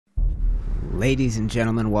Ladies and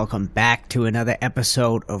gentlemen, welcome back to another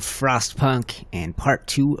episode of Frostpunk and part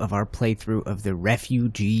 2 of our playthrough of the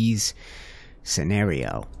Refugees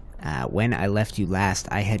scenario. When I left you last,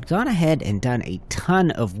 I had gone ahead and done a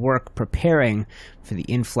ton of work preparing for the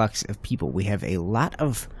influx of people. We have a lot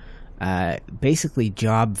of basically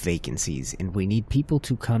job vacancies, and we need people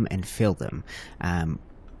to come and fill them.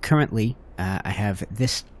 Currently, I have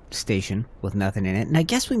this station with nothing in it, and I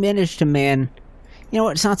guess we managed to man... You know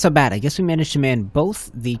what, it's not so bad. I guess we managed to man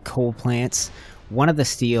both the coal plants, one of the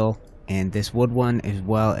steel, and this wood one, as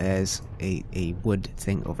well as a wood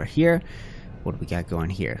thing over here. What do we got going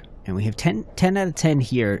here? And we have 10 out of 10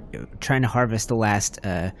 here, trying to harvest the last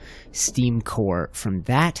steam core from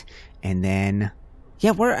that. And then,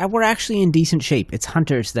 yeah, we're actually in decent shape. It's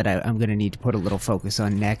hunters that I'm going to need to put a little focus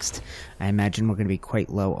on next. I imagine we're going to be quite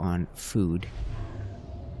low on food.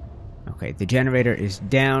 Okay, the generator is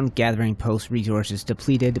down, gathering post resources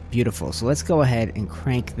depleted. Beautiful. So let's go ahead and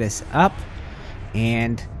crank this up.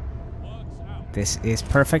 And this is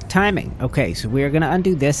perfect timing. Okay, so we are going to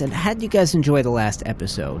undo this. And how did you guys enjoy the last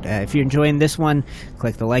episode? If you're enjoying this one,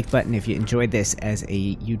 click the like button. If you enjoyed this as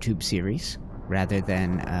a YouTube series, rather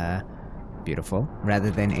than a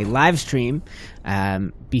live stream,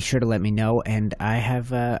 be sure to let me know. And I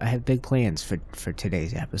have big plans for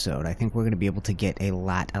today's episode. I think we're going to be able to get a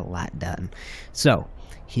lot done. So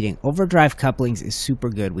heating overdrive couplings is super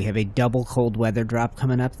good. We have a double cold weather drop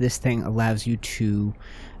coming up. This thing allows you to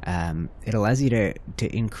to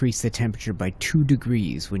increase the temperature by 2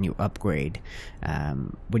 degrees when you upgrade,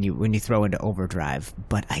 when you throw into overdrive.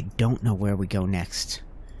 But I don't know where we go next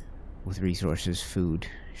with resources, food,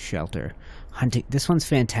 shelter, hunting. This one's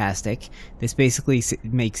fantastic. This basically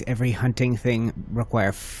makes every hunting thing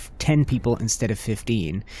require 10 people instead of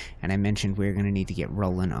 15. And I mentioned we're going to need to get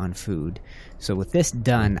rolling on food. So with this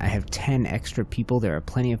done, I have 10 extra people. There are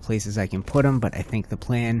plenty of places I can put them, but I think the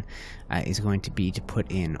plan is going to be to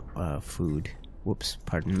put in food. Whoops,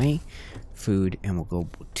 pardon me. Food, and we'll go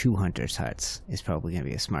 2 hunters' huts. Is probably going to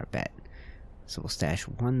be a smart bet. So we'll stash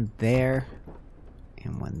one there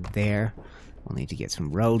and one there. We'll need to get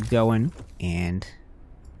some road going and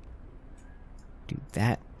do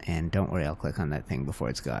that. And don't worry, I'll click on that thing before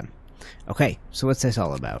it's gone. Okay, so what's this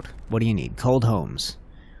all about? What do you need? Cold homes.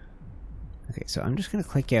 Okay, so I'm just going to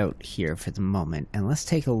click out here for the moment, and let's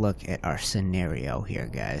take a look at our scenario here,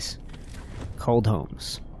 guys. Cold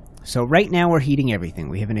homes. So right now we're heating everything.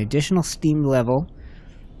 We have an additional steam level.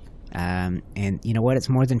 And you know what? It's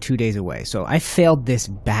more than 2 days away. So I failed this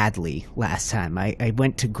badly last time. I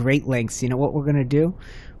went to great lengths. You know what we're going to do?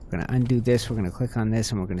 We're going to undo this. We're going to click on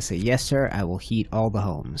this, and we're going to say, yes, sir, I will heat all the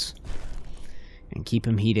homes. And keep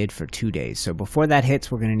them heated for 2 days. So before that hits,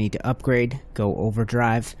 we're going to need to upgrade, go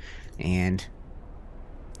overdrive, and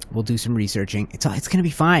we'll do some researching. It's going to be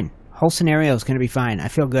fine. Whole scenario is going to be fine. I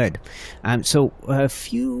feel good. So a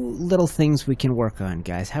few little things we can work on,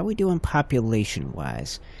 guys. How are we doing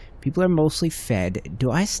population-wise? People are mostly fed.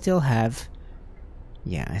 Do I still have...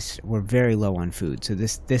 Yeah, we're very low on food, so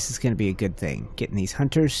this is going to be a good thing. Getting these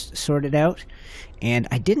hunters sorted out. And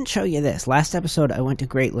I didn't show you this. Last episode, I went to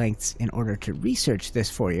great lengths in order to research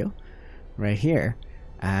this for you. Right here.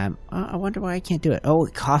 I wonder why I can't do it. Oh,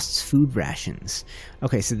 it costs food rations.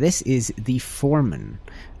 Okay, so this is the foreman.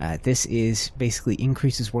 This is basically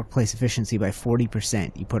increases workplace efficiency by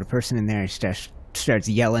 40%. You put a person in there, starts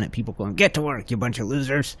yelling at people going, get to work, you bunch of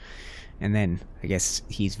losers. And then, I guess,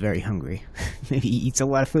 he's very hungry. Maybe he eats a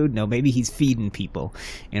lot of food? No, maybe he's feeding people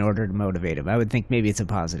in order to motivate him. I would think maybe it's a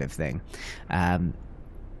positive thing.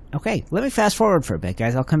 Okay, let me fast forward for a bit,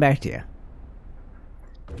 guys. I'll come back to you.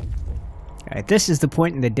 Alright, this is the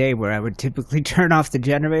point in the day where I would typically turn off the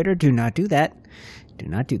generator. Do not do that. Do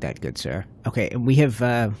not do that, good sir. Okay, and we have,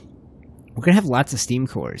 we're gonna have lots of steam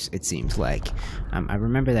cores, it seems like. I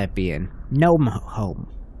remember that being Gnome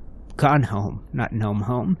Home. Gone Home, not Gnome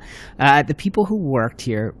Home. The people who worked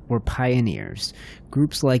here were pioneers.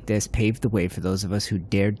 Groups like this paved the way for those of us who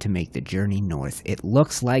dared to make the journey north. It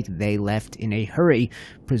looks like they left in a hurry,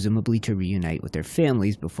 presumably to reunite with their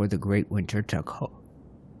families before the Great Winter took hold.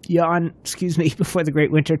 Before the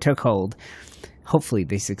Great Winter took hold. Hopefully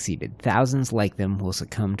they succeeded. Thousands like them will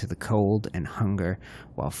succumb to the cold and hunger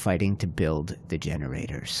while fighting to build the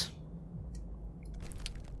generators.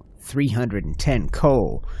 310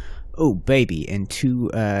 coal. Oh, baby. And two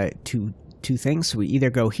things. So we either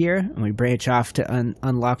go here and we branch off to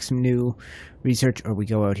unlock some new research, or we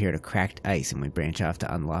go out here to cracked ice and we branch off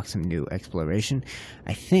to unlock some new exploration.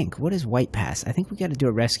 I think, what is White Pass? I think we got to do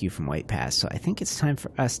a rescue from White Pass, so I think it's time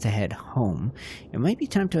for us to head home. It might be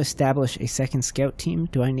time to establish a second scout team.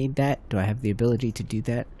 Do I need that? Do I have the ability to do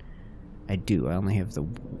that? I do. I only have the...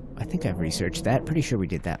 I think I've researched that. Pretty sure we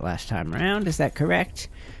did that last time around. Is that correct?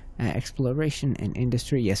 Exploration and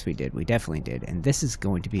industry. Yes, we did. We definitely did. And this is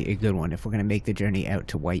going to be a good one if we're going to make the journey out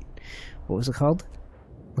to White... What was it called?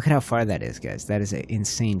 Look at how far that is, guys. That is an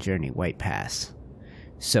insane journey, White Pass.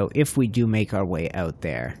 So if we do make our way out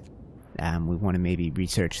there, we want to maybe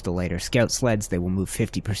research the lighter scout sleds. They will move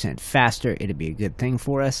 50% faster. It'll be a good thing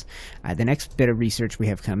for us. The next bit of research we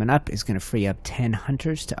have coming up is going to free up 10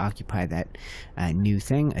 hunters to occupy that new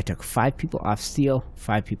thing. I took 5 people off steel,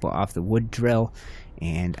 5 people off the wood drill,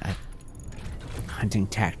 and hunting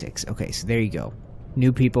tactics. Okay, so there you go.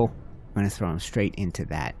 New people. I'm going to throw them straight into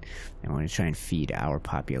that. And we're going to try and feed our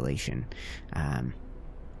population.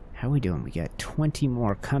 How are we doing? We got 20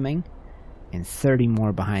 more coming and 30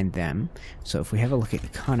 more behind them. So if we have a look at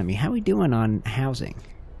economy, how are we doing on housing?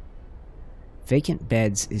 Vacant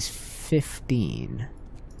beds is 15.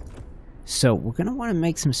 So we're going to want to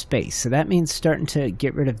make some space. So that means starting to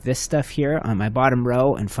get rid of this stuff here on my bottom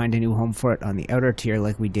row and find a new home for it on the outer tier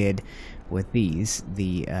like we did with these,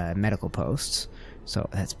 the medical posts. So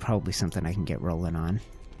that's probably something I can get rolling on.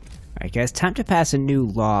 Alright guys, time to pass a new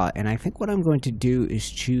law, and I think what I'm going to do is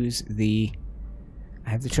choose the... I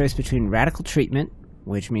have the choice between radical treatment,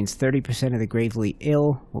 which means 30% of the gravely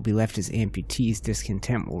ill will be left as amputees,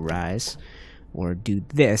 discontent will rise, or do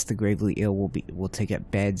this, the gravely ill will take up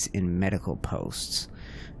beds in medical posts.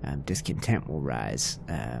 Discontent will rise.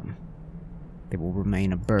 They will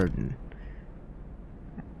remain a burden.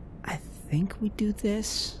 I think we do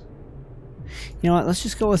this. You know what, let's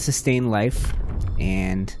just go with sustain life,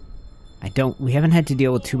 and we haven't had to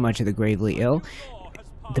deal with too much of the gravely ill.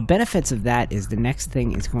 The benefits of that is the next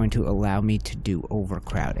thing is going to allow me to do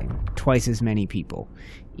overcrowding. Twice as many people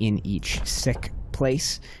in each sick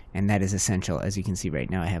place, and that is essential. As you can see right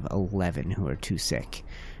now, I have 11 who are too sick.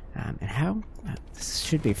 This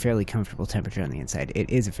should be a fairly comfortable temperature on the inside. It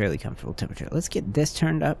is a fairly comfortable temperature. Let's get this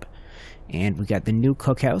turned up. And we got the new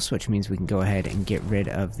cookhouse, which means we can go ahead and get rid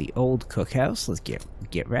of the old cookhouse. Let's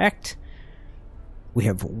get wrecked. We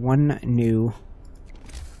have one new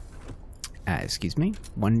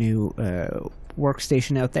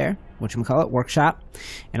workstation out there, whatchamacallit, workshop.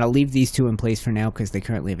 And I'll leave these 2 in place for now because they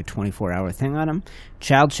currently have a 24-hour thing on them.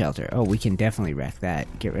 Child shelter. Oh, we can definitely wreck that.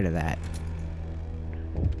 Get rid of that.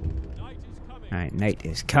 Alright, night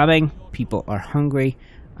is coming. People are hungry.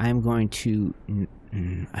 I'm going to...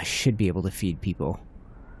 I should be able to feed people.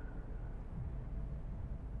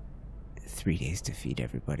 3 days to feed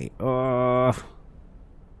everybody. Oh...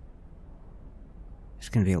 There's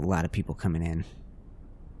going to be a lot of people coming in.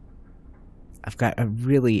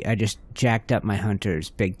 I just jacked up my hunters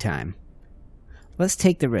big time. Let's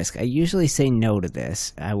take the risk. I usually say no to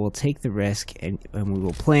this. I will take the risk, and we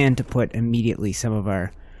will plan to put immediately some of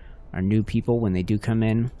our new people, when they do come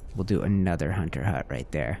in, we'll do another hunter hut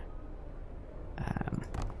right there.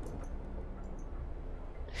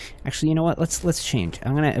 Actually, you know what? Let's change.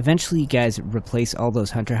 I'm gonna eventually, guys, replace all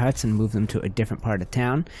those hunter huts and move them to a different part of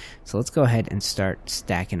town. So let's go ahead and start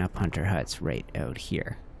stacking up hunter huts right out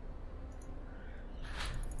here.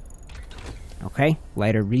 Okay,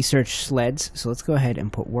 lighter research sleds. So let's go ahead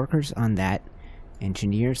and put workers on that,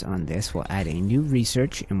 engineers on this. We'll add a new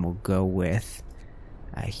research, and we'll go with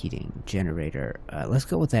heating generator. Let's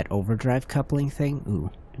go with that overdrive coupling thing. Ooh,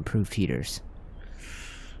 improved heaters.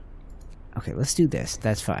 Okay, let's do this.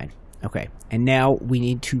 That's fine. Okay, and now we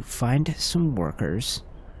need to find some workers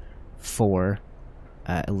for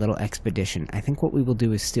a little expedition. I think what we will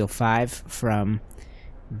do is steal 5 from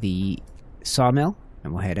the sawmill,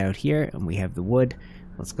 and we'll head out here, and we have the wood.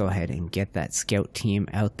 Let's go ahead and get that scout team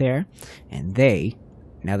out there, and they,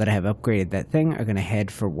 now that I have upgraded that thing, are going to head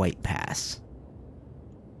for White Pass.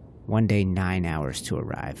 1 day, 9 hours to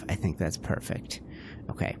arrive. I think that's perfect.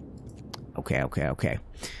 Okay. Okay.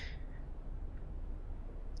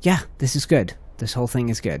 Yeah, this is good. This whole thing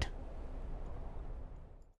is good.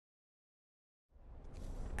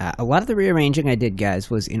 A lot of the rearranging I did, guys,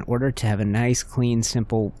 was in order to have a nice, clean,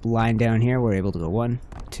 simple line down here. We're able to go 1,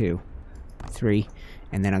 2, 3,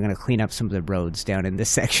 and then I'm going to clean up some of the roads down in this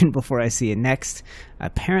section before I see it next.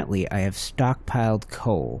 Apparently, I have stockpiled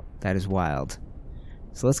coal. That is wild.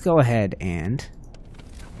 So let's go ahead and...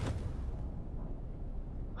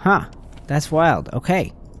 Huh, that's wild.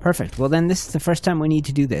 Okay. Perfect. Well, then this is the first time we need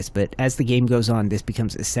to do this, but as the game goes on, this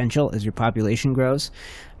becomes essential. As your population grows,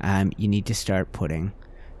 you need to start putting...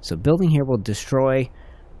 So building here will destroy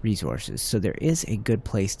resources, so there is a good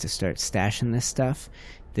place to start stashing this stuff.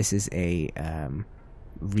 This is a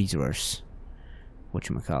resource...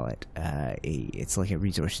 whatchamacallit? It's like a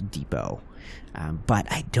resource depot.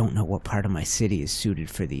 But I don't know what part of my city is suited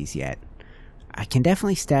for these yet. I can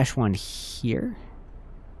definitely stash one here.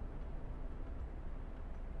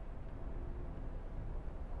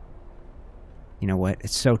 You know what?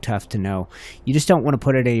 It's so tough to know. You just don't want to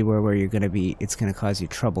put it anywhere where it's going to cause you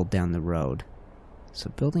trouble down the road. So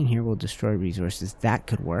building here will destroy resources. That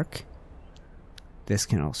could work. This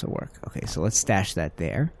can also work. Okay, so let's stash that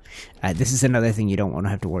there. This is another thing you don't want to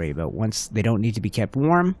have to worry about. Once they don't need to be kept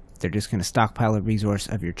warm, they're just going to stockpile a resource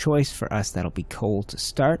of your choice. For us, that'll be coal to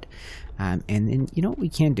start. And then, you know what we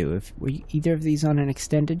can do? If either of these on an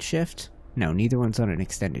extended shift? No, neither one's on an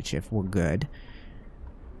extended shift. We're good.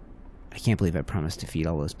 I can't believe I promised to feed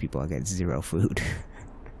all those people. I got 0 food.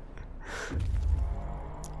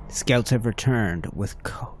 Scouts have returned with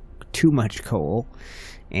too much coal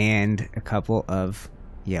and a couple of,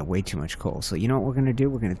 yeah, way too much coal. So you know what we're going to do?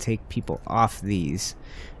 We're going to take people off these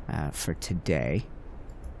for today.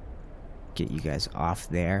 Get you guys off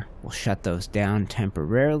there. We'll shut those down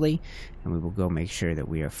temporarily, and we will go make sure that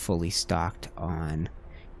we are fully stocked on,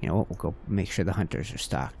 you know what, we'll go make sure the hunters are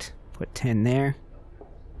stocked. Put 10 there.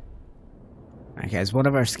 Alright guys, one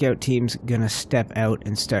of our scout team's gonna step out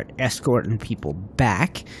and start escorting people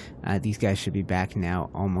back. These guys should be back now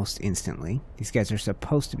almost instantly. These guys are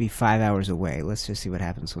supposed to be 5 hours away. Let's just see what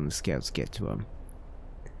happens when the scouts get to them.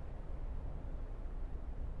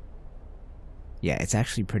 Yeah, it's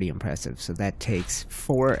actually pretty impressive. So that takes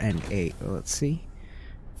 4 and 8, let's see,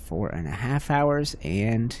 4.5 hours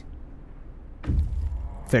and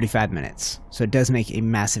 35 minutes. So it does make a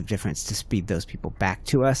massive difference to speed those people back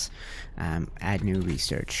to us. Add new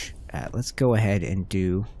research. Let's go ahead and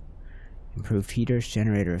do improved heaters,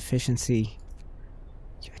 generator efficiency.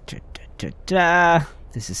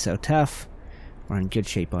 This is so tough. We're in good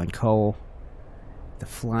shape on coal. The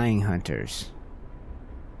flying hunters.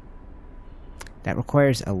 That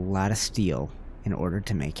requires a lot of steel in order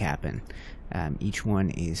to make happen. Each one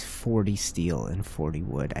is 40 steel and 40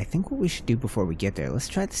 wood. I think what we should do before we get there, let's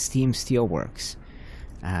try the steam steelworks.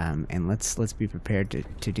 And let's be prepared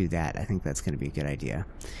to do that. I think that's going to be a good idea.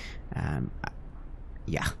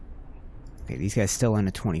 Yeah. Okay, these guys still on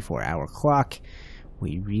a 24-hour clock.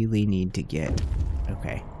 We really need to get...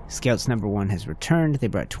 Okay. Scouts number 1 has returned. They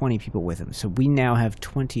brought 20 people with them. So we now have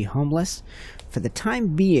 20 homeless. For the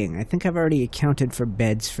time being, I think I've already accounted for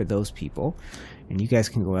beds for those people. And you guys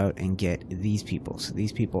can go out and get these people. So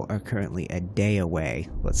these people are currently a day away.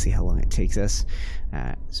 Let's see how long it takes us.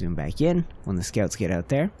 Zoom back in when the scouts get out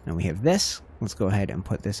there. And we have this. Let's go ahead and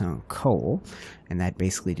put this on coal. And that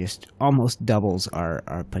basically just almost doubles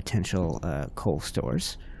our potential coal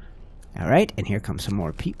stores. Alright, and here comes some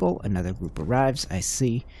more people. Another group arrives, I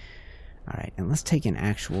see. Alright, and let's take an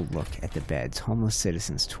actual look at the beds. Homeless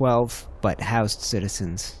citizens, 12, but housed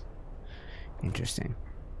citizens. Interesting.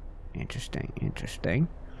 Interesting, interesting.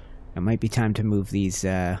 It might be time to move these,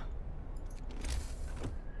 yeah,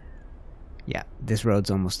 this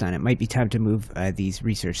road's almost done. It might be time to move these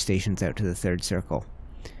research stations out to the 3rd circle.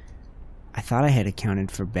 I thought I had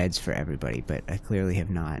accounted for beds for everybody, but I clearly have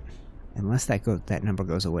not. Unless that number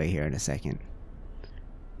goes away here in a second.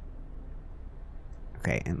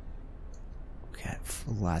 Okay, and we got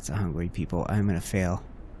lots of hungry people. I'm gonna fail.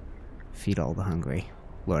 Feed all the hungry.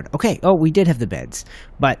 Lord. Okay, oh, we did have the beds.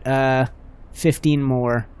 But, 15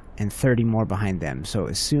 more and 30 more behind them. So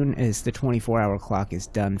as soon as the 24-hour clock is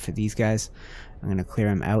done for these guys, I'm gonna clear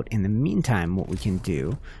them out. In the meantime, what we can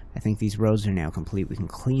do, I think these roads are now complete. We can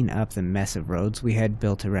clean up the mess of roads we had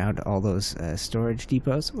built around all those storage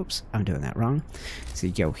depots. Whoops, I'm doing that wrong. So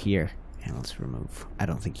you go here, and let's remove. I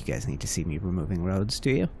don't think you guys need to see me removing roads,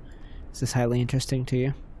 do you? Is this highly interesting to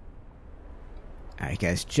you? Alright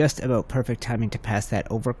guys, just about perfect timing to pass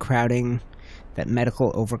that overcrowding, that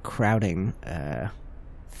medical overcrowding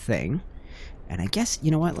thing. And I guess,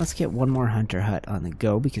 you know what, let's get one more hunter hut on the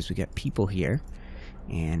go because we got people here.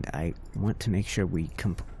 And I want to make sure we,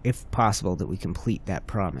 if possible, that we complete that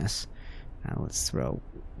promise. Let's throw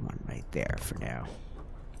one right there for now.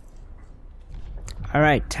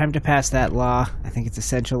 Alright, time to pass that law. I think it's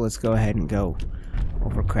essential. Let's go ahead and go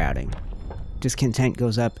overcrowding. Discontent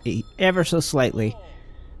goes up ever so slightly.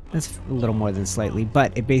 That's a little more than slightly,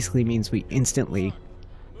 but it basically means we instantly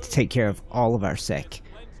take care of all of our sick,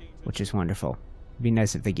 which is wonderful. It'd be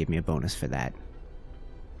nice if they give me a bonus for that.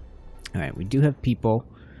 Alright, we do have people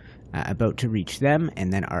about to reach them,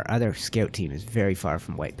 and then our other scout team is very far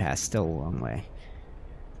from White Pass, still a long way.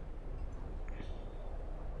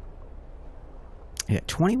 Yeah,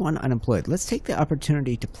 21 unemployed. Let's take the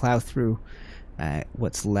opportunity to plow through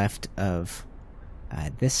what's left of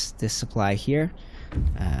this supply here.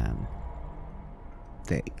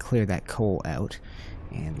 Clear that coal out,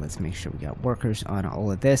 and let's make sure we got workers on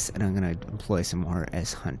all of this, and I'm going to employ some more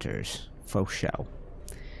as hunters. Faux show.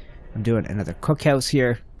 I'm doing another cookhouse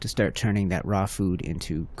here to start turning that raw food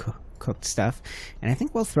into cooked stuff. And I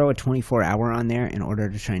think we'll throw a 24-hour on there in order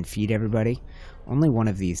to try and feed everybody. Only one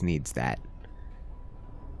of these needs that.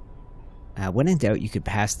 When in doubt, you could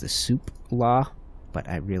pass the soup law, but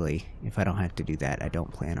if I don't have to do that, I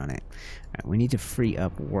don't plan on it. Alright, we need to free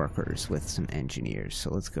up workers with some engineers. So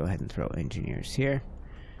let's go ahead and throw engineers here.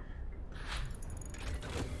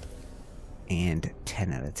 And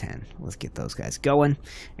 10 out of 10. Let's get those guys going.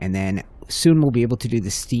 And then soon we'll be able to do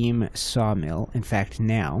the steam sawmill. In fact,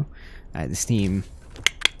 now, the steam...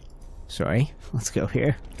 Sorry, let's go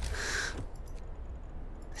here.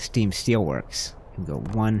 Steam steelworks. And go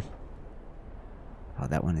 1. Oh,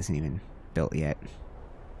 that one isn't even built yet.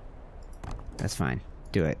 That's fine.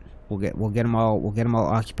 Do it. We'll get them all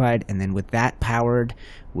occupied, and then with that powered,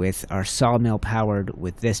 with our sawmill powered,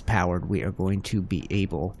 with this powered, we are going to be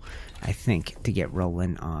able, I think, to get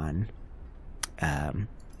rolling on the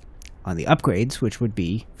upgrades, which would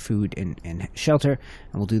be food and shelter,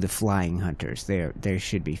 and we'll do the flying hunters. They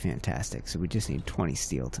should be fantastic. So we just need 20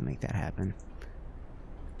 steel to make that happen.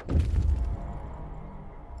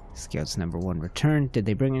 Scouts number 1 returned. Did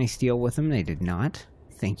they bring any steel with them? They did not.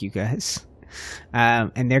 Thank you, guys.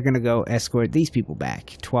 And they're going to go escort these people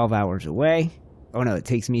back. 12 hours away. Oh no, it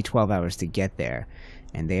takes me 12 hours to get there.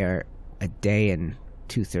 And they are a day and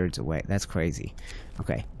 2/3 away. That's crazy.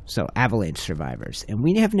 Okay, so avalanche survivors. And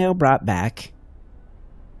we have now brought back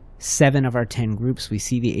 7 of our 10 groups. We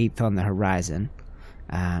see the 8th on the horizon.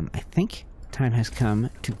 I think time has come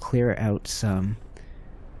to clear out some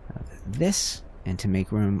of this and to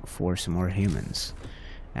make room for some more humans.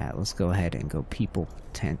 Let's go ahead and go people,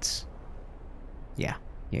 tents. Yeah,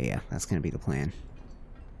 that's going to be the plan.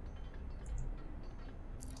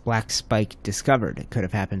 Black Spike discovered. It could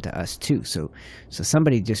have happened to us too. So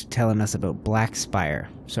somebody just telling us about Black Spire.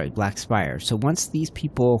 So once these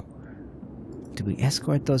people... Do we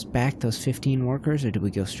escort those back, those 15 workers, or do we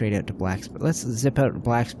go straight out to Black Spire? Let's zip out to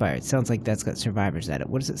Black Spire. It sounds like that's got survivors at it.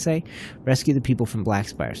 What does it say? Rescue the people from Black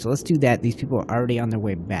Spire. So let's do that. These people are already on their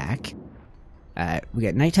way back. We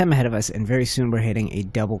got nighttime ahead of us, and very soon we're hitting a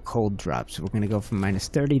double cold drop. So we're going to go from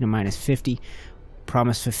 -30 to -50.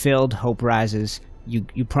 Promise fulfilled. Hope rises.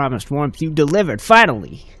 You promised warmth. You delivered.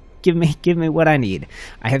 Finally. Give me what I need.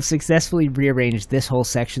 I have successfully rearranged this whole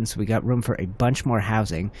section, so we got room for a bunch more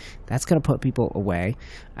housing. That's going to put people away.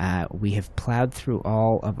 We have plowed through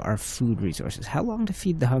all of our food resources. How long to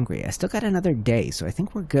feed the hungry? I still got another day, so I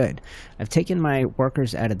think we're good. I've taken my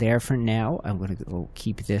workers out of there for now. I'm going to go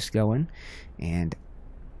keep this going. And,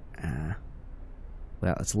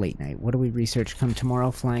 well, it's late night. What do we research come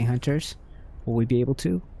tomorrow? Flying hunters? Will we be able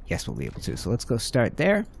to? Yes, we'll be able to. So let's go start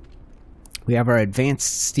there. We have our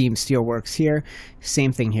advanced steam steelworks here.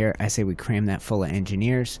 Same thing here. I say we cram that full of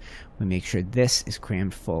engineers. We make sure this is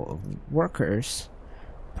crammed full of workers.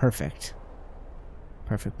 Perfect.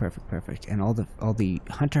 Perfect. And all the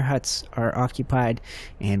hunter huts are occupied,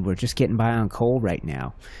 and we're just getting by on coal right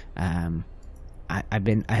now. I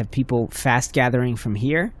have people fast gathering from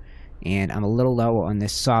here, and I'm a little low on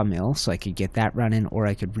this sawmill, so I could get that running, or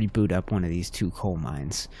I could reboot up one of these 2 coal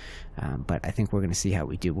mines. But I think we're going to see how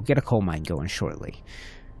we do. We'll get a coal mine going shortly.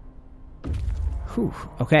 Whew.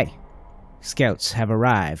 Okay. Scouts have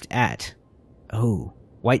arrived at... Oh,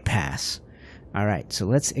 White Pass. Alright, so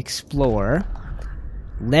let's explore.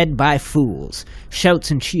 Led by fools. Shouts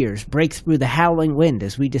and cheers break through the howling wind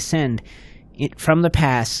as we descend from the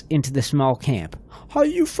pass into the small camp. Are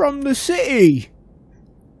you from the city?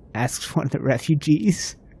 Asks one of the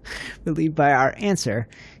refugees. Relieved by our answer,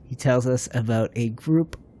 he tells us about a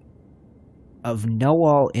group of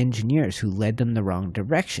know-all engineers who led them the wrong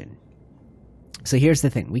direction. So here's the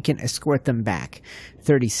thing. We can escort them back.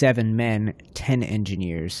 37 men, 10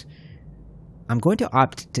 engineers. I'm going to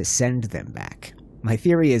opt to send them back. My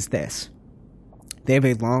theory is this. They have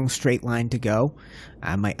a long straight line to go.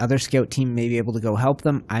 My other scout team may be able to go help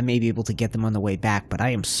them. I may be able to get them on the way back, but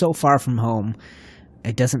I am so far from home,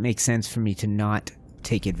 it doesn't make sense for me to not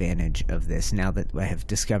take advantage of this now that I have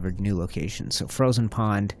discovered new locations. So Frozen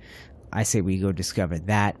Pond, I say we go discover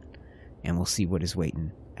that, and we'll see what is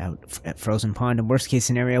waiting out at Frozen Pond. In worst case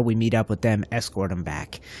scenario, we meet up with them, escort them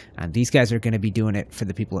back. These guys are going to be doing it for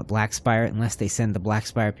the people at Black Spire. Unless they send the Black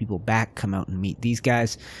Spire people back, come out and meet these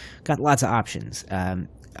guys. Got lots of options.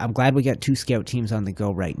 I'm glad we got 2 scout teams on the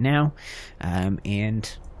go right now.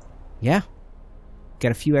 And yeah,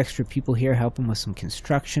 got a few extra people here helping with some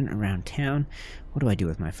construction around town. What do I do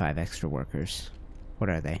with my 5 extra workers? What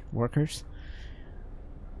are they? Workers?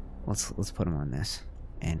 Let's put them on this.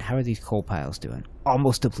 And how are these coal piles doing?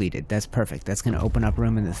 Almost depleted. That's perfect. That's going to open up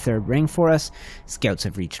room in the third ring for us. Scouts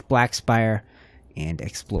have reached Black Spire and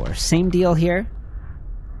explore. Same deal here.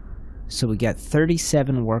 So we got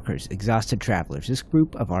 37 workers, exhausted travelers. This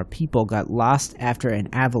group of our people got lost after an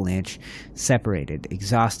avalanche, separated,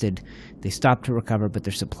 exhausted. They stopped to recover, but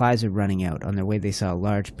their supplies are running out. On their way, they saw a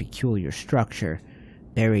large, peculiar structure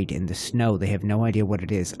buried in the snow. They have no idea what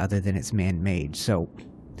it is other than it's man-made. So,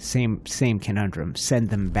 same conundrum. Send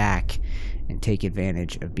them back and take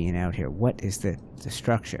advantage of being out here. What is the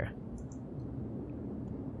structure?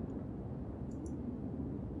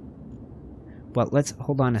 Well, let's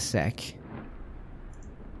hold on a sec,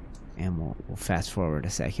 and we'll fast forward a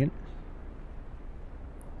second.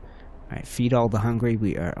 Alright, feed all the hungry.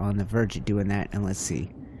 We are on the verge of doing that, and let's see.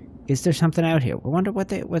 Is there something out here? I wonder what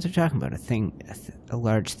they're talking about. A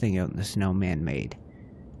large thing out in the snow, man-made.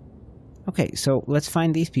 Okay, so let's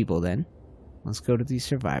find these people then. Let's go to these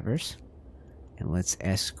survivors, and let's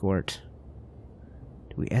escort.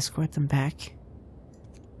 Do we escort them back?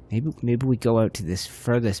 Maybe we go out to this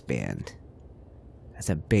furthest band. That's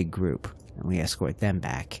a big group, and we escort them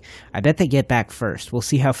back. I bet they get back first. We'll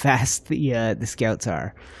see how fast the scouts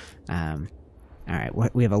are.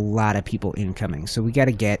 Alright, we have a lot of people incoming, so we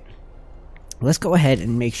gotta get... Let's go ahead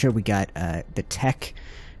and make sure we got the tech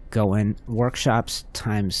going. Workshops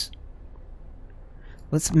times...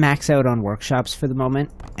 Let's max out on workshops for the moment,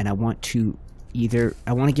 and I want to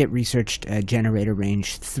get researched generator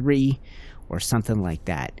range 3 or something like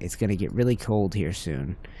that. It's gonna get really cold here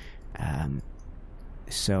soon.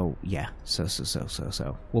 So, yeah.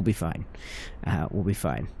 So. We'll be fine. We'll be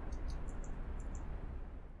fine.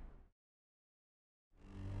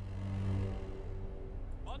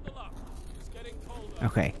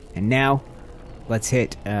 Okay, and now, let's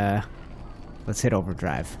hit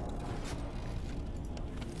overdrive.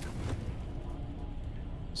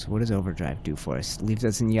 So what does overdrive do for us? Leaves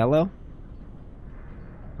us in yellow?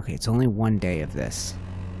 Okay, it's only 1 day of this.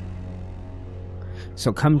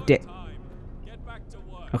 So come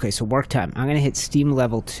Okay, so work time. I'm going to hit Steam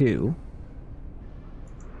level 2.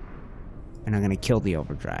 And I'm going to kill the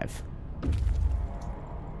overdrive.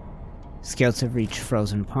 Scouts have reached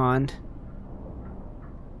Frozen Pond.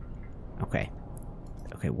 Okay.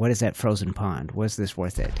 Okay, what is that Frozen Pond? Was this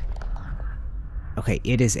worth it? Okay,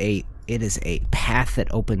 it is a path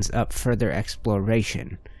that opens up further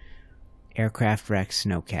exploration. Aircraft wreck,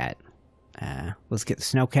 Snowcat. Let's get the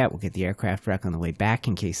Snowcat, we'll get the aircraft wreck on the way back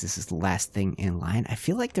in case this is the last thing in line. I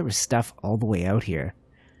feel like there was stuff all the way out here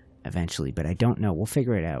eventually, but I don't know. We'll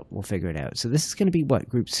figure it out. We'll figure it out. So this is going to be what?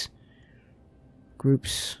 Groups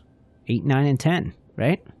 8, 9, and 10,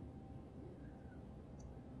 right?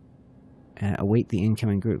 Await the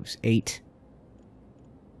incoming groups. 8.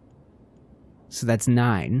 So that's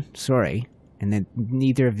 9, sorry. And then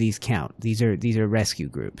neither of these count. These are rescue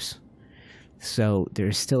groups. So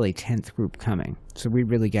there's still a 10th group coming. So we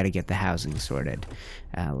really got to get the housing sorted.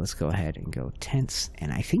 Let's go ahead and go tents,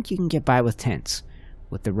 and I think you can get by with tents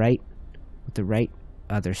with the right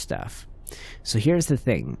other stuff. So here's the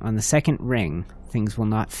thing: on the second ring, things will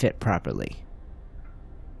not fit properly.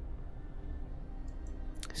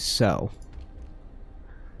 So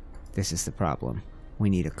this is the problem.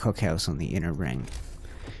 We need a cookhouse on the inner ring.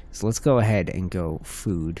 So let's go ahead and go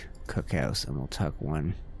food cookhouse, and we'll tuck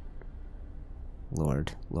one.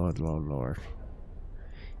 Lord. You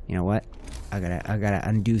know what? I gotta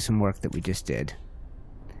undo some work that we just did.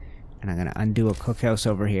 And I'm gonna undo a cookhouse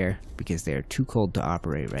over here because they're too cold to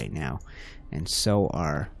operate right now. And so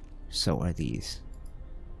are these.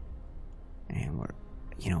 And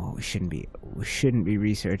you know what, we shouldn't be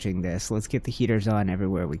researching this. Let's get the heaters on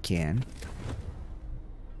everywhere we can.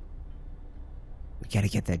 We gotta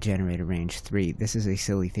get that generator range 3. This is a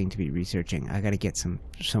silly thing to be researching. I gotta get some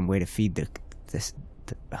way to feed the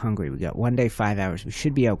hungry. We got 1 day, 5 hours. We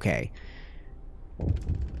should be okay.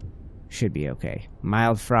 Should be okay.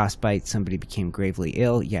 Mild frostbite. Somebody became gravely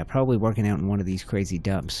ill. Yeah, probably working out in one of these crazy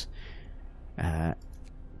dumps.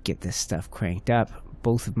 Get this stuff cranked up.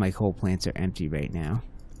 Both of my coal plants are empty right now,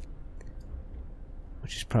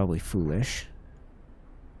 which is probably foolish.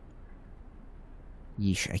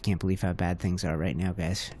 Yeesh, I can't believe how bad things are right now,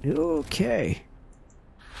 guys. Okay.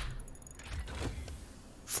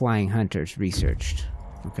 Flying hunters researched.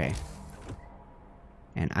 Okay.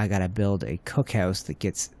 And I gotta build a cookhouse that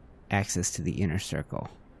gets access to the inner circle.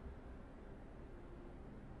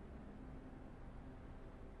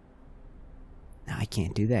 Now, I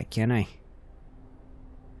can't do that, can I?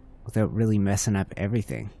 Without really messing up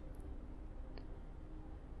everything.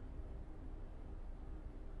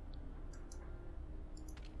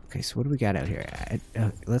 Okay, so what do we got out here?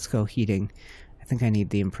 Let's go heating. I think I need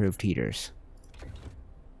the improved heaters.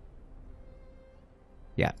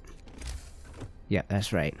 Yeah. Yeah,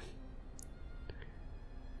 that's right.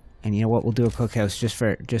 And you know what? We'll do a cookhouse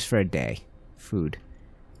just for a day. Food.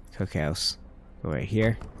 Cookhouse. Go right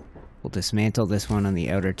here. We'll dismantle this one on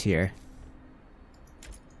the outer tier.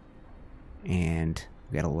 And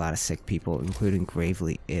we got a lot of sick people, including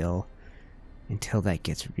gravely ill. Until that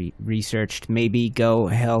gets researched. Maybe go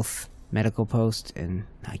health, medical post, and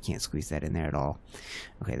I can't squeeze that in there at all.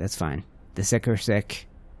 Okay, that's fine. The sick are sick,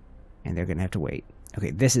 and they're gonna have to wait.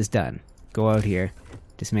 Okay, this is done. Go out here,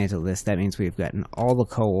 dismantle this. That means we've gotten all the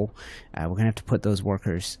coal. We're gonna have to put those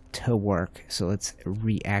workers to work. So let's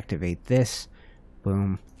reactivate this.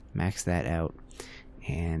 Boom, max that out,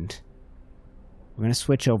 and we're gonna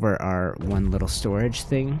switch over our one little storage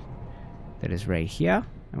thing that is right here.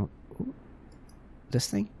 Oh, this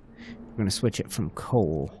thing. We're gonna switch it from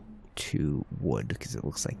coal to wood because it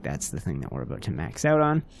looks like that's the thing that we're about to max out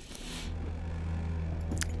on.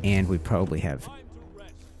 And we probably have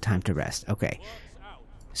time to rest. Okay,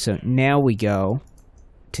 so now we go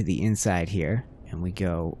to the inside here and we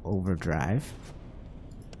go overdrive,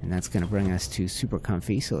 and that's going to bring us to super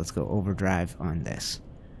comfy. So let's go overdrive on this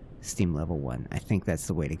steam level 1. I think that's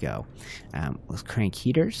the way to go. Let's crank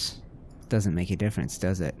heaters. Doesn't make a difference,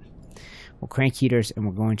 does it? We'll crank heaters, and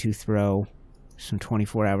we're going to throw some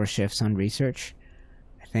 24-hour shifts on research.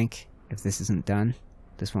 I think if this isn't done,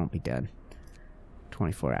 this won't be done.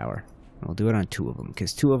 24-hour. We'll do it on 2 of them,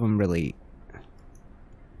 because 2 of them really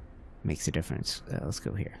makes a difference. Let's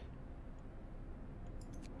go here.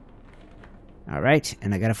 Alright,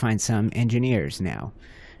 and I gotta find some engineers now.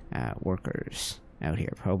 Workers out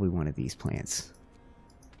here. Probably one of these plants.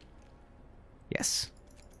 Yes.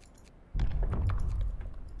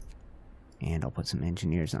 And I'll put some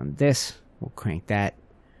engineers on this. We'll crank that.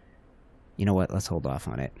 You know what? Let's hold off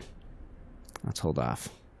on it. Let's hold off.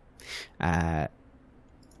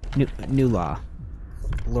 New law.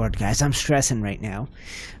 Lord, guys, I'm stressing right now.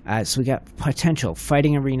 So we got potential.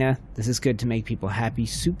 Fighting arena. This is good to make people happy.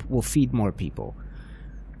 Soup will feed more people.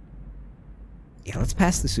 Yeah, let's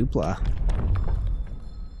pass the soup law.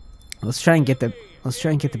 Let's try and get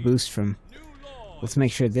the boost from. Let's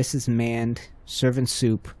make sure this is manned. Serving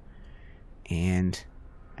soup. And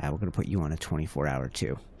we're gonna put you on a 24-hour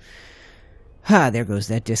too. There goes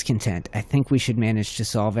that discontent. I think we should manage to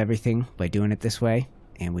solve everything by doing it this way.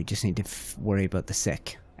 And we just need to worry about the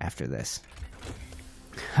sick after this.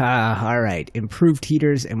 Alright, improved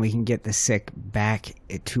heaters, and we can get the sick back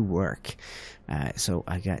to work. So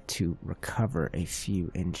I got to recover a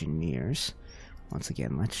few engineers. Once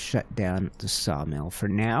again, let's shut down the sawmill for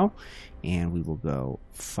now. And we will go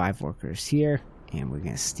 5 workers here. And we're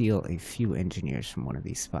going to steal a few engineers from one of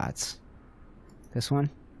these spots. This one?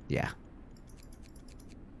 Yeah.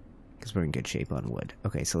 Because we're in good shape on wood.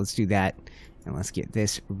 Okay, so let's do that. And let's get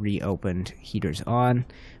this reopened. Heaters on.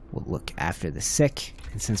 We'll look after the sick.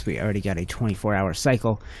 And since we already got a 24-hour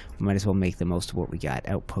cycle, we might as well make the most of what we got.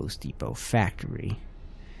 Outpost Depot Factory.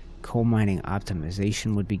 Coal mining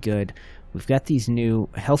optimization would be good. We've got these new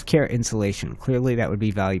healthcare insulation. Clearly that would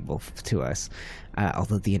be valuable to us.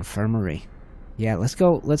 Although the infirmary. Yeah, let's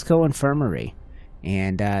go infirmary.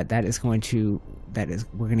 And we're going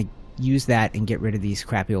to use that and get rid of these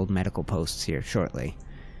crappy old medical posts here shortly.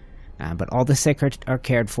 But all the sick are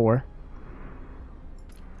cared for.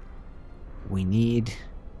 We need...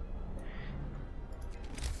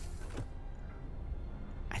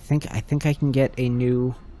 I think I can get a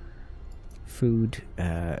new food,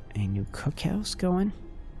 a new cookhouse going.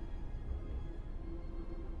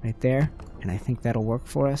 Right there. And I think that'll work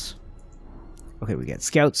for us. Okay, we got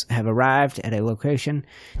scouts have arrived at a location.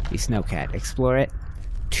 The Snowcat, explore it.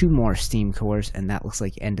 2 more steam cores, and that looks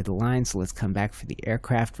like end of the line, so let's come back for the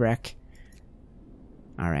aircraft wreck.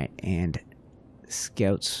 Alright, and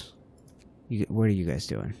scouts, what are you guys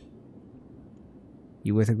doing?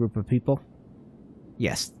 You with a group of people?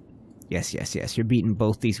 Yes. Yes. You're beating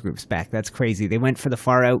both these groups back. That's crazy. They went for the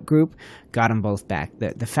far out group, got them both back.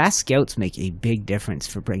 The fast scouts make a big difference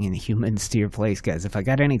for bringing the humans to your place, guys. If I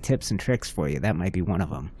got any tips and tricks for you, that might be one of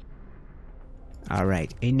them.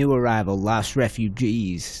 Alright, a new arrival, lost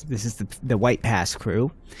refugees. This is the White Pass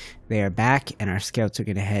crew. They are back, and our scouts are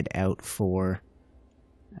going to head out for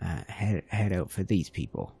these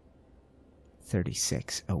people.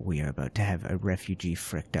 36. Oh, we are about to have a refugee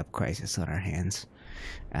fricked up crisis on our hands.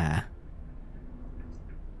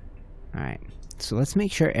 Alright, so let's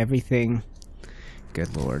make sure everything...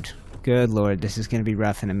 Good lord, this is going to be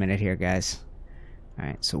rough in a minute here, guys.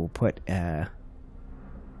 Alright, so we'll put 2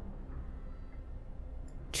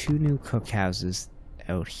 new cookhouses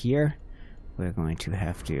out here. We're going to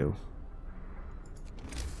have to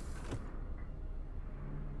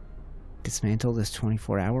dismantle this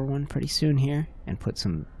 24-hour one pretty soon here and put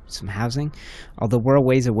some housing. Although we're a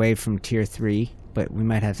ways away from tier 3, but we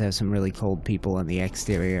might have to have some really cold people on the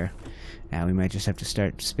exterior. We might just have to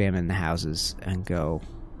start spamming the houses and go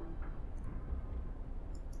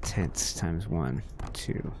tents times 1,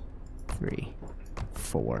 2, 3,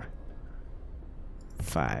 4,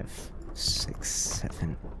 5, 6,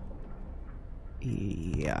 7.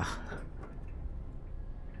 Yeah.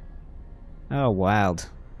 Oh, wild.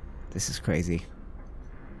 This is crazy.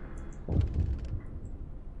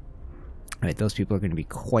 Alright, those people are going to be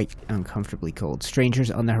quite uncomfortably cold. Strangers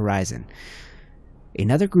on the horizon.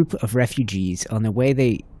 Another group of refugees. On their way,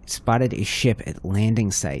 they spotted a ship at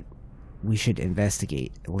landing site. We should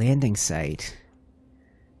investigate. Landing site.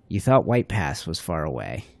 You thought White Pass was far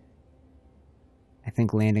away. I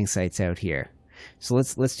think landing site's out here. So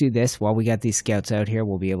let's do this. While we got these scouts out here,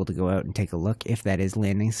 we'll be able to go out and take a look if that is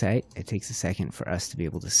landing site. It takes a second for us to be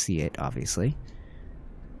able to see it, obviously.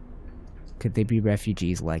 Could they be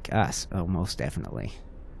refugees like us? Oh, most definitely.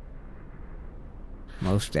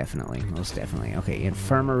 Most definitely. Most definitely. Okay,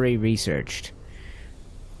 infirmary researched.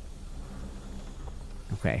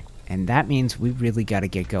 Okay, and that means we really got to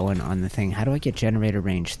get going on the thing. How do I get generator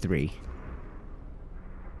range 3?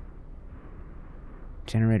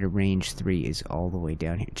 Generator range 3 is all the way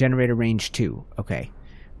down here. Generator range 2. Okay,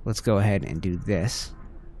 let's go ahead and do this.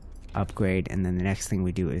 Upgrade, and then the next thing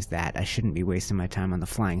we do is that. I shouldn't be wasting my time on the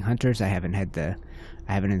flying hunters. I haven't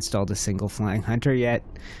installed a single flying hunter yet.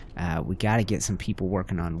 We got to get some people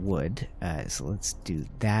working on wood. So let's do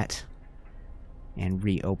that and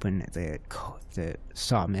reopen the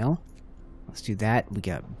sawmill. Let's do that. We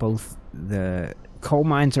got both the coal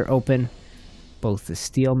mines are open, both the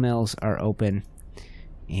steel mills are open,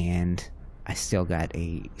 and I still got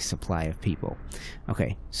a supply of people.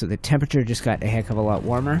 Okay, so the temperature just got a heck of a lot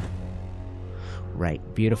warmer. Right,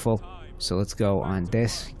 beautiful. So let's go on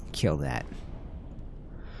this, kill that.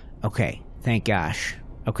 Okay, thank gosh.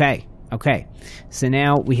 Okay. So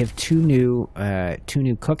now we have two new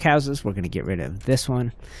cookhouses. We're going to get rid of this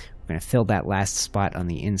one. We're going to fill that last spot on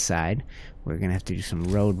the inside. We're going to have to do some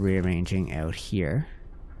road rearranging out here.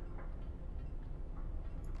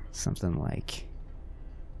 Something like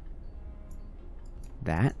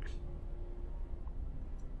that.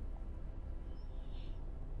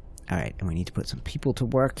 Alright, and we need to put some people to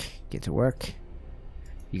work. Get to work.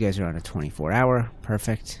 You guys are on a 24-hour.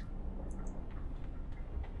 Perfect.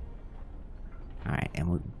 Alright, and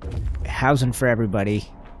we're housing for everybody.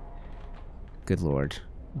 Good lord.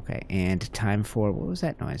 Okay, and time for... What was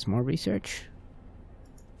that noise? More research?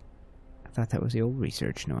 I thought that was the old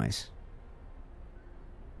research noise.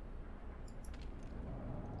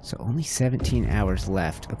 So only 17 hours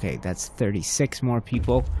left. Okay, that's 36 more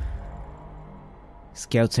people.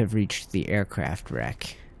 Scouts have reached the aircraft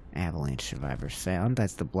wreck. Avalanche survivors found.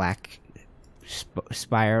 That's the Black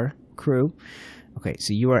Spire crew. Okay,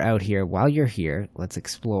 so you are out here. While you're here, let's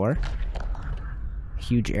explore.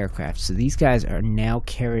 Huge aircraft. So these guys are now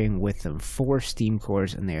carrying with them 4 steam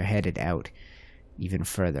cores, and they are headed out even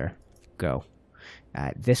further. Go.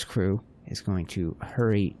 This crew is going to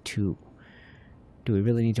hurry to... Do we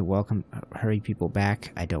really need to hurry people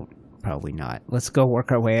back? I don't. Probably not. Let's go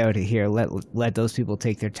work our way out of here. Let those people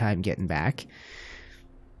take their time getting back.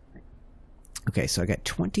 Okay, so I got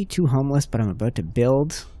 22 homeless, but I'm about to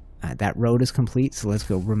build. That road is complete, so let's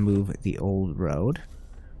go remove the old road.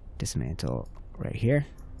 Dismantle right here.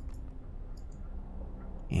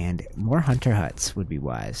 And more hunter huts would be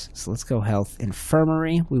wise. So let's go health.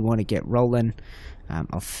 Infirmary, we want to get rolling.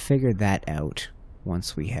 I'll figure that out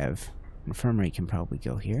once we have... Infirmary can probably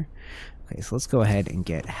go here. Okay, so let's go ahead and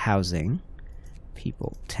get housing.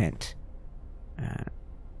 People, tent.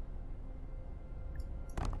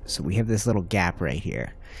 So we have this little gap right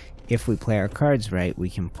here. If we play our cards right,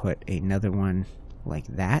 we can put another one like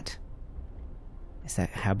that.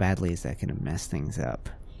 How badly is that going to mess things up?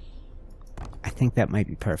 I think that might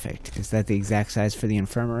be perfect. Is that the exact size for the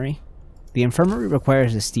infirmary? The infirmary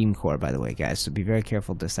requires a steam core, by the way, guys, so be very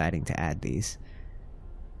careful deciding to add these.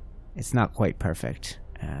 It's not quite perfect.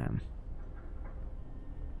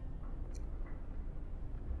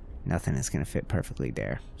 Nothing is going to fit perfectly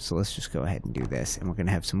there. So let's just go ahead and do this. And we're going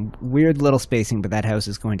to have some weird little spacing, but that house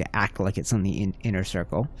is going to act like it's on the inner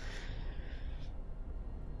circle.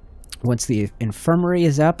 Once the infirmary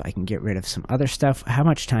is up, I can get rid of some other stuff. How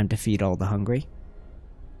much time to feed all the hungry?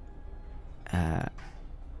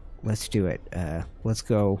 Let's do it. Let's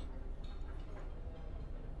go.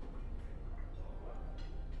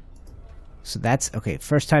 So that's, okay,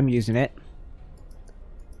 first time using it.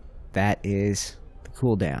 That is the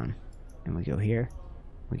cooldown. And we go here,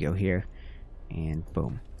 and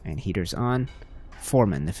boom. And heaters on.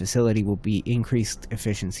 Foreman, the facility will be increased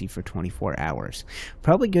efficiency for 24 hours.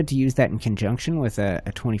 Probably good to use that in conjunction with a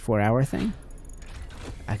 24-hour thing.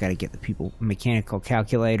 I gotta get the people mechanical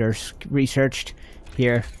calculators researched.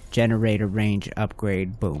 Here, generator range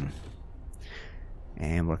upgrade, boom.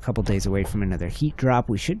 And we're a couple days away from another heat drop.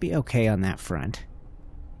 We should be okay on that front.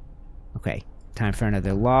 Okay, time for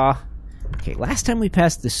another law. Okay, last time we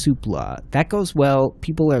passed the soup law. That goes well.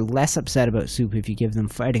 People are less upset about soup if you give them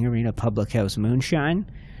Fighting Arena Public House Moonshine.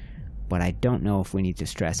 But I don't know if we need to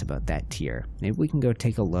stress about that tier. Maybe we can go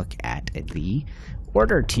take a look at the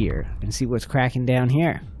order tier and see what's cracking down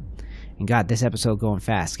here. And God, this episode going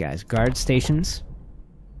fast, guys. Guard stations?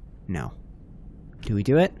 No. Do we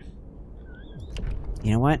do it?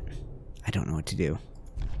 You know what? I don't know what to do.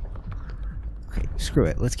 Okay, screw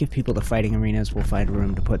it. Let's give people the fighting arenas. We'll find a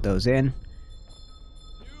room to put those in.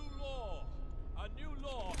 A new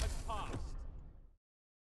law has passed.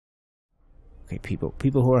 Okay,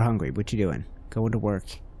 people who are hungry, what you doing? Going to work.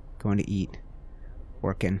 Going to eat.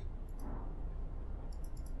 Working.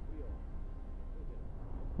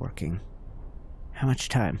 Working. How much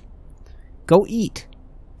time? Go eat!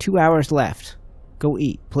 2 hours left. Go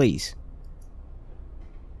eat, please.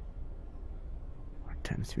 What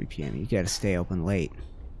time? 3 p.m. You gotta stay open late.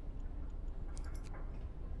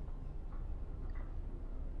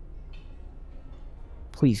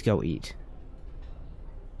 Please go eat.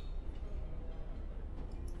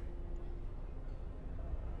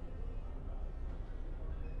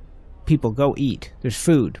 People, go eat. There's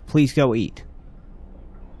food. Please go eat.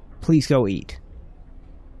 Please go eat.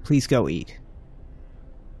 Please go eat.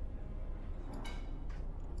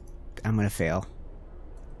 I'm gonna fail.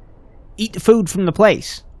 Eat the food from the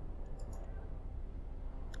place.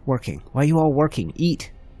 Working. Why are you all working?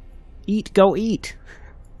 Eat. Eat, go eat.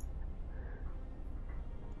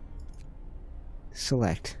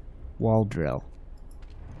 Select. Wall drill.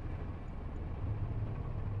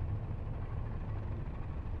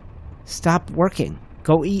 Stop working.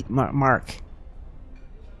 Go eat, Mark.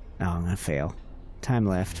 Oh, I'm gonna fail. Time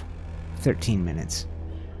left. 13 minutes.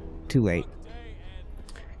 Too late.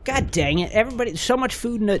 God dang it. Everybody, so much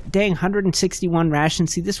food in a dang 161 ration.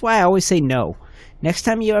 See, this is why I always say no. Next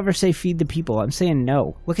time you ever say feed the people, I'm saying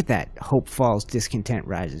no. Look at that. Hope falls, discontent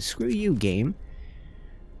rises. Screw you, game.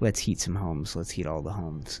 Let's heat some homes. Let's heat all the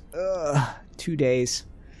homes. Ugh. 2 days.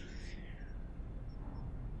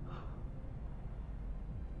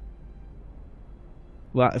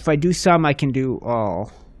 Well, if I do some, I can do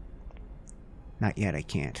all. Not yet, I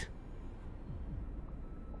can't.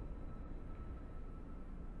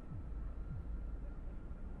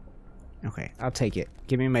 Okay, I'll take it.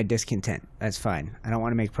 Give me my discontent. That's fine. I don't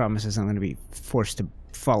want to make promises I'm going to be forced to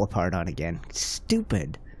fall apart on again.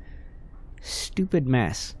 Stupid. Stupid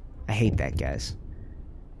mess. I hate that, guys.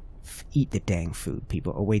 Eat the dang food,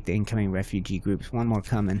 people. Await the incoming refugee groups. One more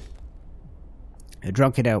coming. A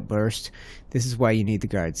drunken outburst. This is why you need the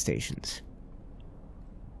guard stations.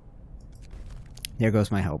 There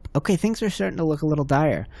goes my hope. Okay, things are starting to look a little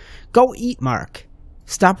dire. Go eat, Mark.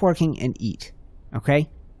 Stop working and eat. Okay?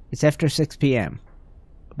 It's after 6 p.m.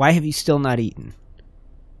 Why have you still not eaten?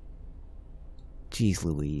 Jeez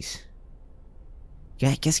Louise. Yeah,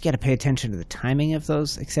 I guess you gotta pay attention to the timing of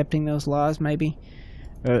those, accepting those laws, maybe?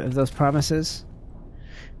 Or of those promises?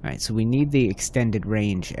 Alright, so we need the extended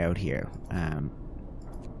range out here.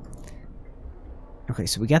 Okay,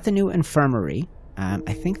 so we got the new infirmary.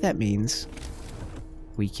 I think that means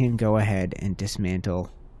we can go ahead and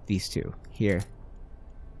dismantle these two. Here.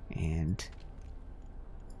 And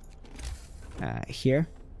here.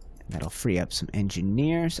 That'll free up some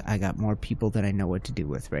engineers. I got more people than I know what to do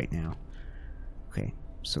with right now. Okay,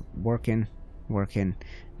 so working.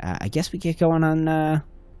 I guess we get going on,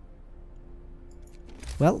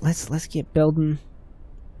 well, let's get building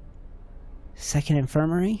second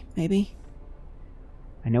infirmary, maybe?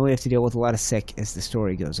 I know we have to deal with a lot of sick as the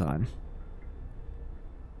story goes on.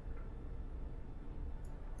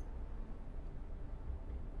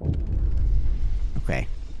 Okay.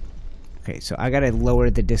 Okay, so I gotta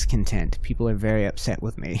lower the discontent. People are very upset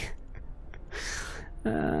with me.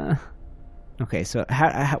 Okay, so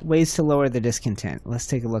how ways to lower the discontent. Let's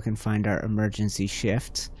take a look and find our emergency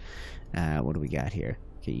shifts. What do we got here?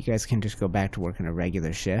 Okay, you guys can just go back to working a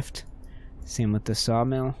regular shift. Same with the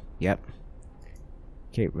sawmill. Yep.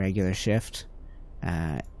 Okay, regular shift.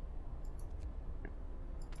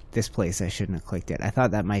 This place, I shouldn't have clicked it. I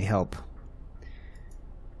thought that might help.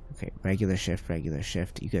 Okay, regular shift, regular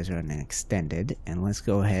shift. You guys are on an extended. And let's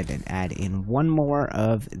go ahead and add in one more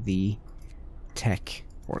of the tech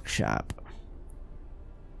workshop.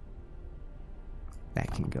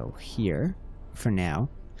 That can go here for now.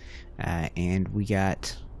 And we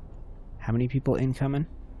got how many people incoming?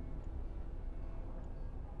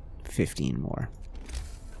 15 more.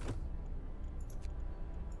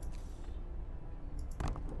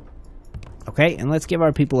 Okay, and let's give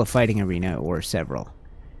our people a fighting arena or several.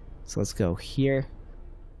 So let's go here.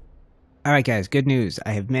 Alright guys, good news.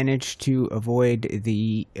 I have managed to avoid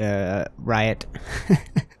the riot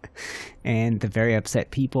and the very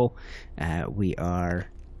upset people. We are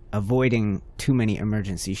avoiding too many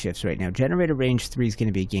emergency shifts right now. Generator range 3 is going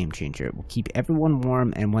to be a game changer. It will keep everyone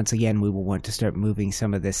warm, and once again we will want to start moving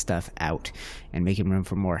some of this stuff out and making room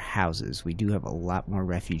for more houses. We do have a lot more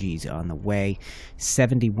refugees on the way.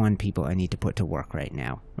 71 people I need to put to work right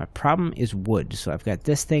now. My problem is wood, so I've got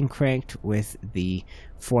this thing cranked with the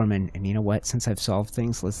foreman, and you know what, since I've solved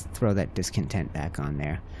things, let's throw that discontent back on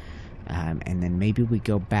there. And then maybe we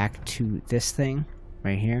go back to this thing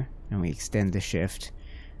right here and we extend the shift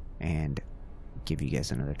and give you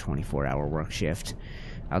guys another 24-hour work shift.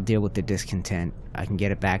 I'll deal with the discontent. I can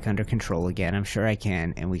get it back under control again. I'm sure I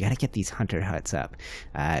can. And we got to get these hunter huts up.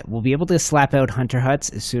 We'll be able to slap out hunter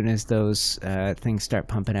huts as soon as those things start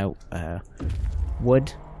pumping out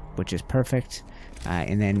wood, which is perfect.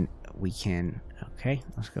 And then we can... Okay,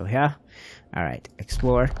 let's go here. All right,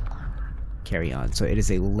 explore. Carry on. So it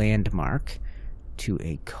is a landmark to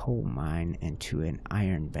a coal mine and to an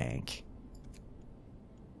iron bank.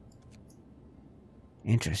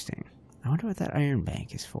 Interesting. I wonder what that iron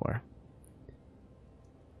bank is for.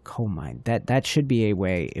 Coal mine. That should be a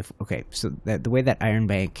way. If okay, so the way that iron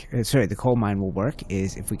bank, the coal mine will work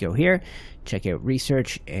is if we go here, check out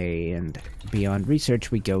research, and beyond research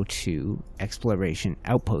we go to exploration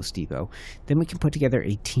outpost depot. Then we can put together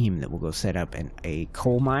a team that will go set up a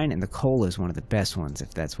coal mine, and the coal is one of the best ones if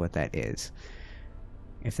that's what that is.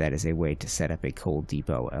 If that is a way to set up a coal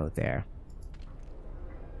depot out there.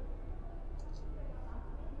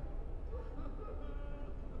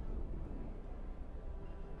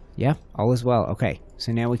 Yeah, all is well. Okay,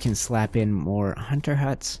 so now we can slap in more hunter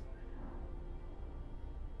huts.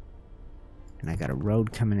 And I got a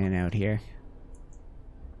road coming in out here.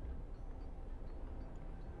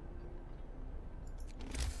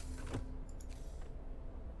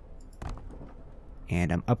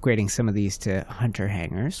 And I'm upgrading some of these to hunter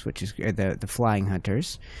hangars, which is the flying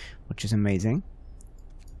hunters, which is amazing.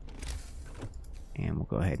 And we'll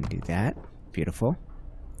go ahead and do that. Beautiful.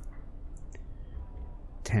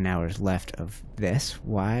 10 hours left of this.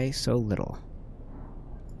 Why so little?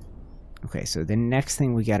 Okay, so the next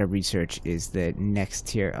thing we gotta research is the next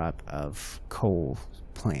tier up of coal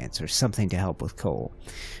plants or something to help with coal.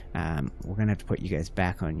 We're gonna have to put you guys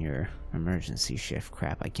back on your emergency shift.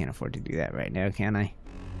 Crap, I can't afford to do that right now, can I?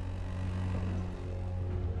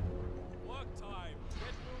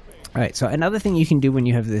 Alright, so another thing you can do when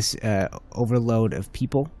you have this overload of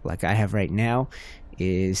people, like I have right now,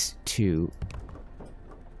 is to...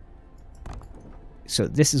 So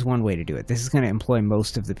this is one way to do it. This is going to employ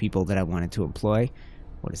most of the people that I wanted to employ.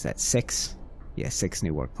 What is that, 6? Yeah, 6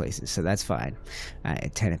 new workplaces, so that's fine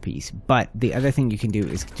at 10 apiece. But the other thing you can do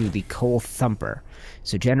is do the coal thumper.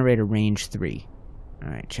 So generator range 3.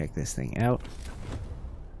 Alright, check this thing out.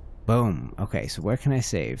 Boom. Okay, so where can I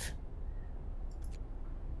save?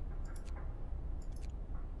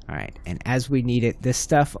 Alright, and as we need it, this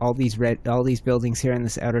stuff, all these buildings here in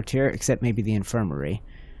this outer tier, except maybe the infirmary,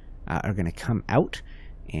 are going to come out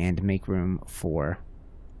and make room for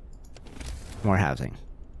more housing.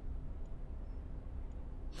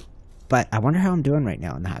 But I wonder how I'm doing right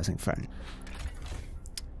now on the housing front.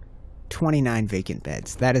 29 vacant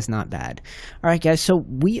beds. That is not bad. Alright guys, so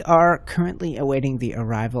we are currently awaiting the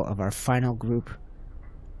arrival of our final group.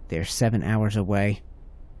 They're 7 hours away.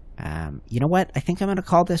 You know what? I think I'm going to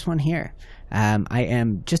call this one here. I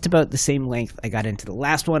am just about the same length I got into the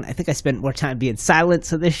last one. I think I spent more time being silent,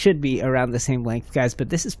 so this should be around the same length, guys. But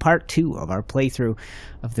this is part 2 of our playthrough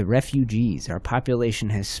of the refugees. Our population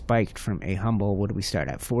has spiked from a humble, what do we start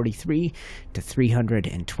at, 43 to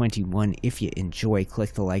 321. If you enjoy,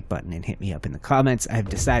 click the like button and hit me up in the comments. I've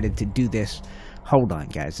decided to do this... Hold on,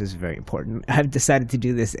 guys. This is very important. I've decided to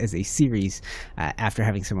do this as a series after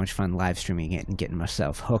having so much fun live streaming it and getting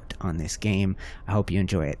myself hooked on this game. I hope you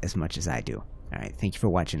enjoy it as much as I do. Alright, thank you for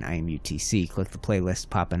watching. I am UTC. Click the playlist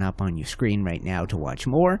popping up on your screen right now to watch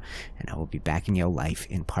more, and I will be back in your life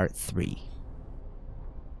in part 3.